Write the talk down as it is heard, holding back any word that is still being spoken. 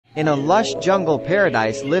In a lush jungle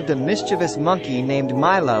paradise lived a mischievous monkey named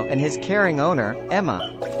Milo and his caring owner,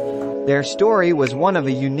 Emma. Their story was one of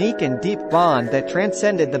a unique and deep bond that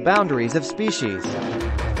transcended the boundaries of species.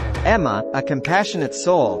 Emma, a compassionate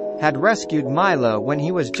soul, had rescued Milo when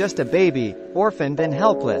he was just a baby, orphaned and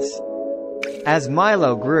helpless. As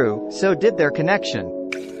Milo grew, so did their connection.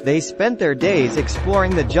 They spent their days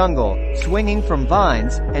exploring the jungle, swinging from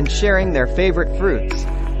vines, and sharing their favorite fruits.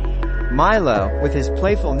 Milo, with his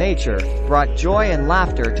playful nature, brought joy and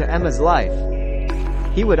laughter to Emma's life.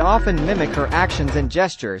 He would often mimic her actions and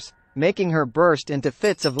gestures, making her burst into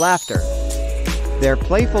fits of laughter. Their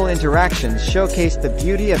playful interactions showcased the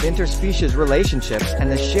beauty of interspecies relationships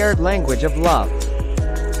and the shared language of love.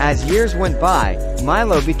 As years went by,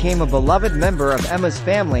 Milo became a beloved member of Emma's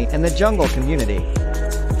family and the jungle community.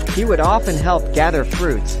 He would often help gather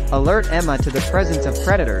fruits, alert Emma to the presence of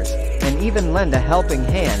predators, and even lend a helping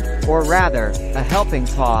hand, or rather, a helping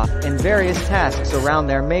paw, in various tasks around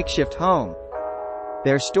their makeshift home.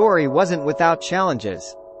 Their story wasn't without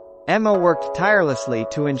challenges. Emma worked tirelessly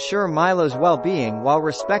to ensure Milo's well-being while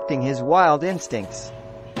respecting his wild instincts.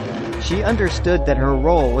 She understood that her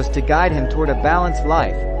role was to guide him toward a balanced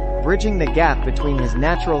life, bridging the gap between his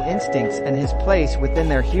natural instincts and his place within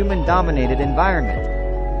their human-dominated environment.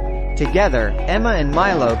 Together, Emma and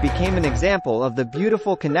Milo became an example of the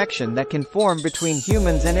beautiful connection that can form between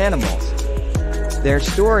humans and animals. Their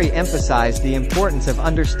story emphasized the importance of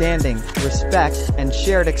understanding, respect, and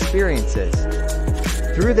shared experiences.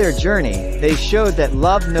 Through their journey, they showed that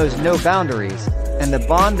love knows no boundaries, and the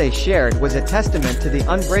bond they shared was a testament to the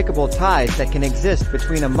unbreakable ties that can exist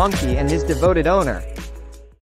between a monkey and his devoted owner.